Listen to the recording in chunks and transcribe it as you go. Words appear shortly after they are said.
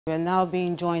We're now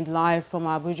being joined live from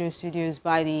our Abuja studios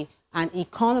by an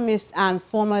economist and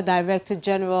former Director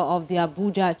General of the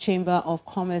Abuja Chamber of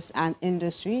Commerce and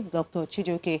Industry, Dr.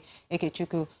 Chijioke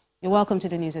Ekechukwu. You're welcome to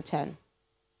the News at 10.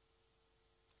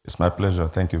 It's my pleasure.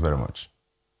 Thank you very much.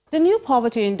 The new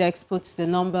poverty index puts the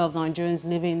number of Nigerians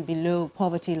living below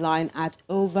poverty line at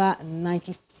over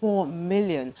 94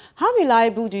 million. How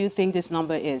reliable do you think this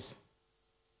number is?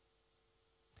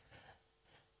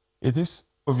 It is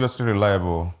obviously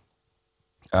reliable.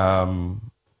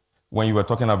 When you were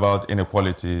talking about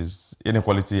inequalities,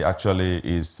 inequality actually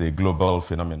is a global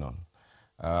phenomenon.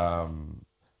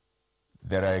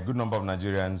 There are a good number of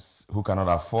Nigerians who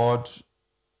cannot afford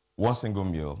one single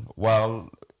meal, while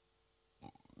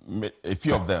a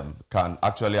few of them can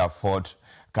actually afford,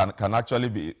 can actually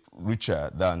be richer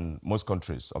than most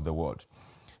countries of the world.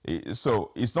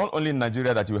 So it's not only in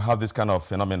Nigeria that you have this kind of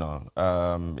phenomenon.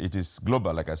 It is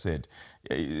global, like I said.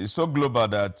 It's so global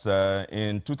that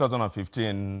in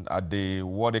 2015 at the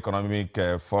World Economic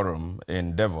Forum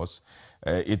in Davos,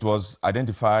 it was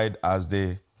identified as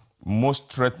the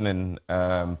most threatening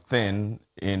thing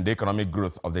in the economic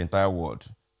growth of the entire world,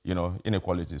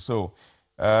 inequality. So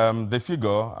the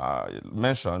figure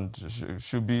mentioned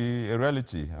should be a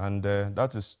reality, and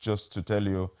that is just to tell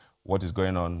you what is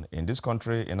going on in this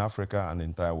country, in Africa, and the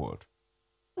entire world.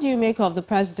 What do you make of the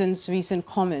president's recent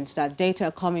comments that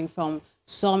data coming from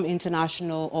some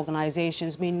international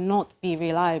organizations may not be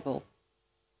reliable?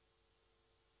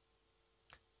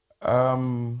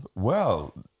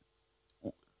 Well,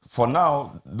 for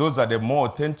now, those are the more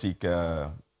authentic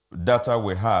data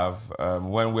we have.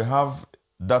 When we have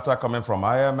data coming from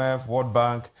IMF, World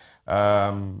Bank,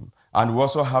 and we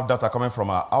also have data coming from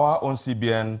our own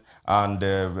CBN and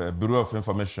the Bureau of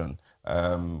Information.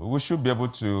 We should be able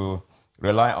to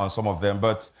rely on some of them,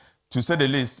 but to say the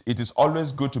least, it is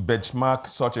always good to benchmark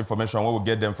such information when we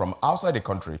get them from outside the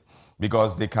country,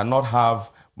 because they cannot have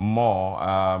more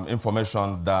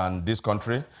information than this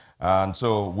country. And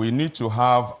so we need to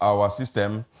have our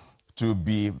system to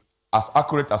be as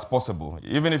accurate as possible,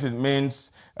 even if it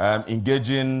means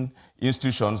engaging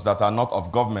institutions that are not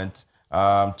of government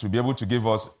to be able to give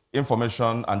us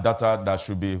information and data that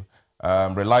should be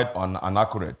relied on and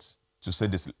accurate, to say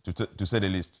the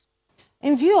least.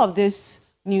 In view of this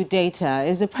new data,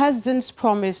 is the president's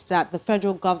promise that the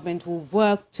federal government will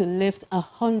work to lift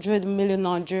 100 million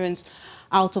Nigerians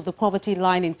out of the poverty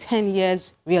line in 10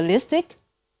 years realistic?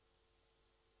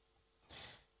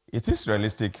 It is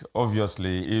realistic,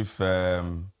 obviously, if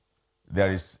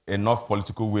there is enough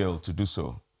political will to do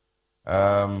so.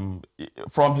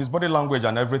 From his body language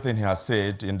and everything he has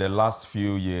said in the last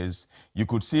few years, you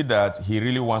could see that he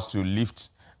really wants to lift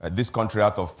this country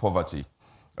out of poverty.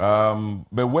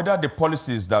 But whether the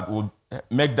policies that would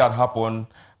make that happen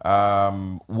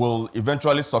will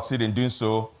eventually succeed in doing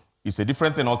so is a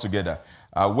different thing altogether.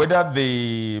 Whether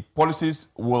the policies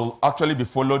will actually be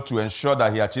followed to ensure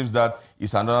that he achieves that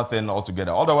is another thing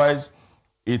altogether. Otherwise,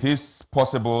 it is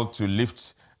possible to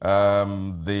lift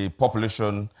the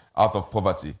population out of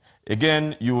poverty.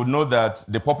 Again, you will know that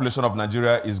the population of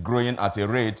Nigeria is growing at a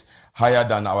rate higher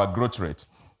than our growth rate.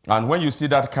 And when you see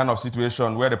that kind of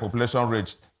situation where the population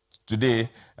rate today,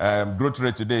 growth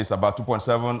rate today is about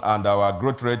 2.7, and our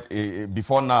growth rate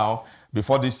before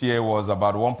this year was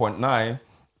about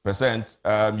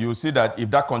 1.9%, you see that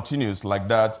if that continues like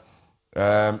that,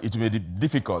 it may be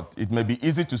difficult. It may be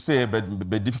easy to say, but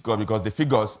be difficult because the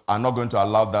figures are not going to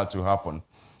allow that to happen.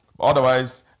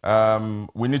 Otherwise,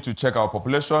 we need to check our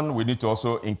population. We need to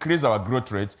also increase our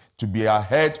growth rate to be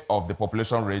ahead of the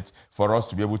population rate for us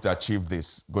to be able to achieve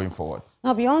this going forward.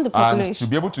 Now, beyond the population, and to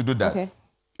be able to do that,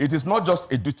 it is not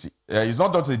just a duty. It's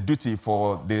not just a duty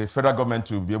for the federal government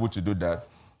to be able to do that.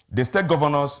 The state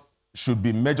governors should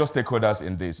be major stakeholders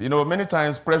in this. Many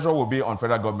times pressure will be on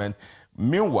federal government.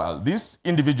 Meanwhile, these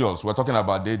individuals we're talking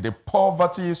about, the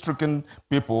poverty-stricken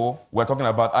people we're talking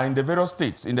about, are in the various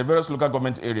states, in the various local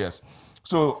government areas.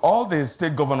 So all the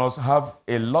state governors have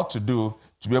a lot to do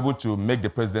to be able to make the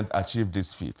president achieve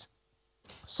this feat.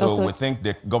 So we think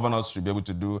the governors should be able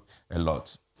to do a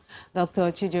lot.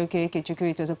 Dr. Chijioke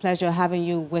Ekechukwu, it was a pleasure having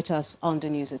you with us on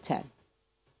the News at 10.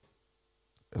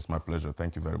 It's my pleasure.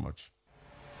 Thank you very much.